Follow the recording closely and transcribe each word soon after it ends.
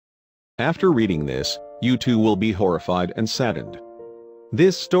After reading this, you too will be horrified and saddened.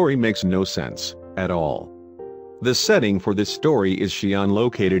 This story makes no sense at all. The setting for this story is Xi'an,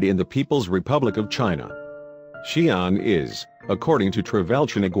 located in the People's Republic of China. Xi'an is, according to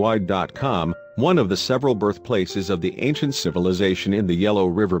travelchinaguide.com, one of the several birthplaces of the ancient civilization in the Yellow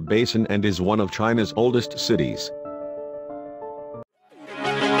River Basin and is one of China's oldest cities.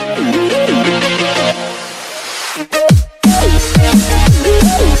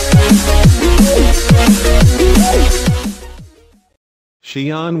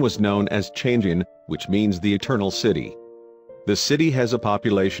 Xi'an was known as Chang'an, which means the Eternal City. The city has a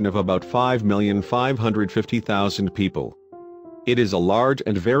population of about 5,550,000 people. It is a large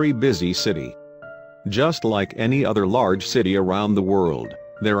and very busy city. Just like any other large city around the world,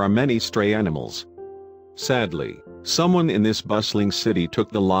 there are many stray animals. Sadly, someone in this bustling city took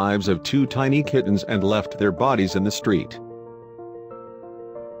the lives of two tiny kittens and left their bodies in the street.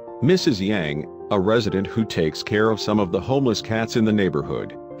 Mrs. Yang, a resident who takes care of some of the homeless cats in the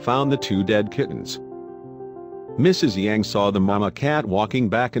neighborhood, found the two dead kittens. Mrs. Yang saw the mama cat walking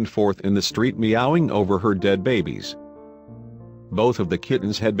back and forth in the street, meowing over her dead babies. Both of the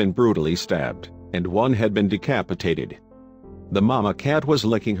kittens had been brutally stabbed, and one had been decapitated. The mama cat was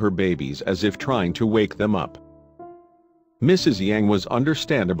licking her babies as if trying to wake them up. Mrs. Yang was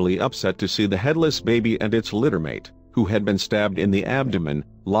understandably upset to see the headless baby and its littermate, who had been stabbed in the abdomen,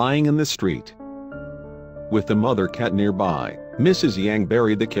 lying in the street. With the mother cat nearby, Mrs. Yang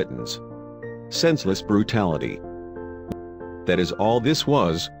buried the kittens. Senseless brutality. That is all this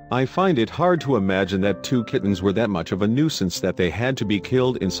was. I find it hard to imagine that two kittens were that much of a nuisance that they had to be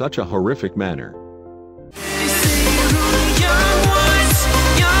killed in such a horrific manner.